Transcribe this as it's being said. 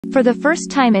For the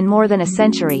first time in more than a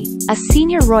century, a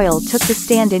senior royal took the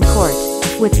stand in court,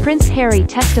 with Prince Harry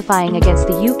testifying against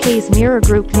the UK's Mirror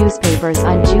Group newspapers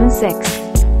on June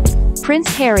 6.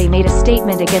 Prince Harry made a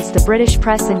statement against the British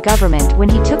press and government when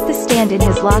he took the stand in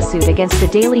his lawsuit against the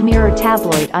Daily Mirror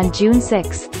tabloid on June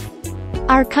 6.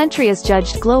 Our country is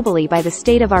judged globally by the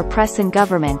state of our press and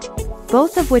government,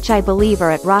 both of which I believe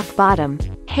are at rock bottom,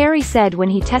 Harry said when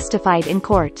he testified in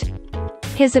court.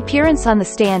 His appearance on the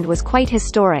stand was quite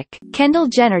historic. Kendall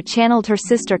Jenner channeled her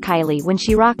sister Kylie when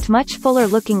she rocked much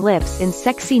fuller-looking lips in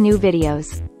sexy new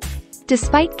videos.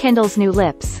 Despite Kendall's new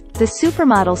lips, the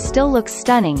supermodel still looks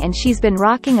stunning, and she's been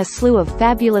rocking a slew of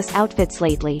fabulous outfits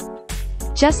lately.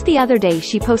 Just the other day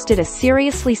she posted a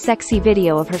seriously sexy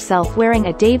video of herself wearing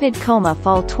a David Coma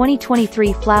Fall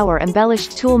 2023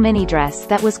 flower-embellished tulle mini dress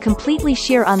that was completely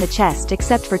sheer on the chest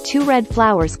except for 2 red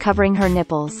flowers covering her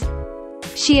nipples.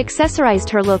 She accessorized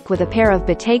her look with a pair of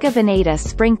Bottega Veneta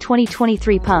Spring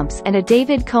 2023 pumps and a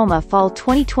David Coma Fall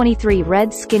 2023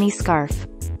 red skinny scarf.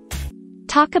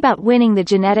 Talk about winning the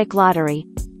genetic lottery.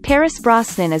 Pierce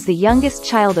Brosnan is the youngest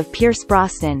child of Pierce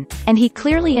Brosnan, and he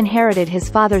clearly inherited his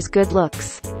father's good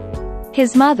looks.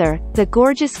 His mother, the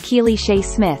gorgeous Keely Shea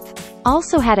Smith,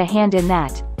 also had a hand in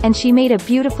that, and she made a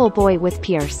beautiful boy with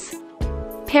Pierce.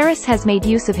 Pierce has made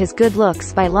use of his good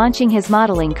looks by launching his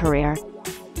modeling career.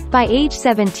 By age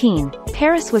 17,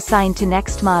 Pierce was signed to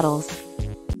Next Models.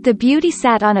 The beauty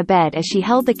sat on a bed as she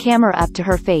held the camera up to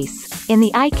her face, in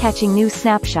the eye-catching new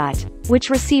snapshot, which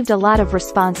received a lot of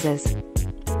responses.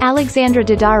 Alexandra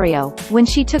Daddario, when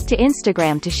she took to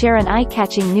Instagram to share an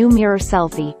eye-catching new mirror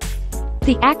selfie.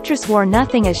 The actress wore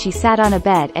nothing as she sat on a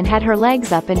bed and had her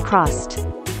legs up and crossed.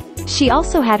 She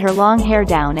also had her long hair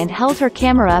down and held her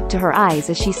camera up to her eyes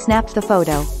as she snapped the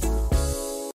photo.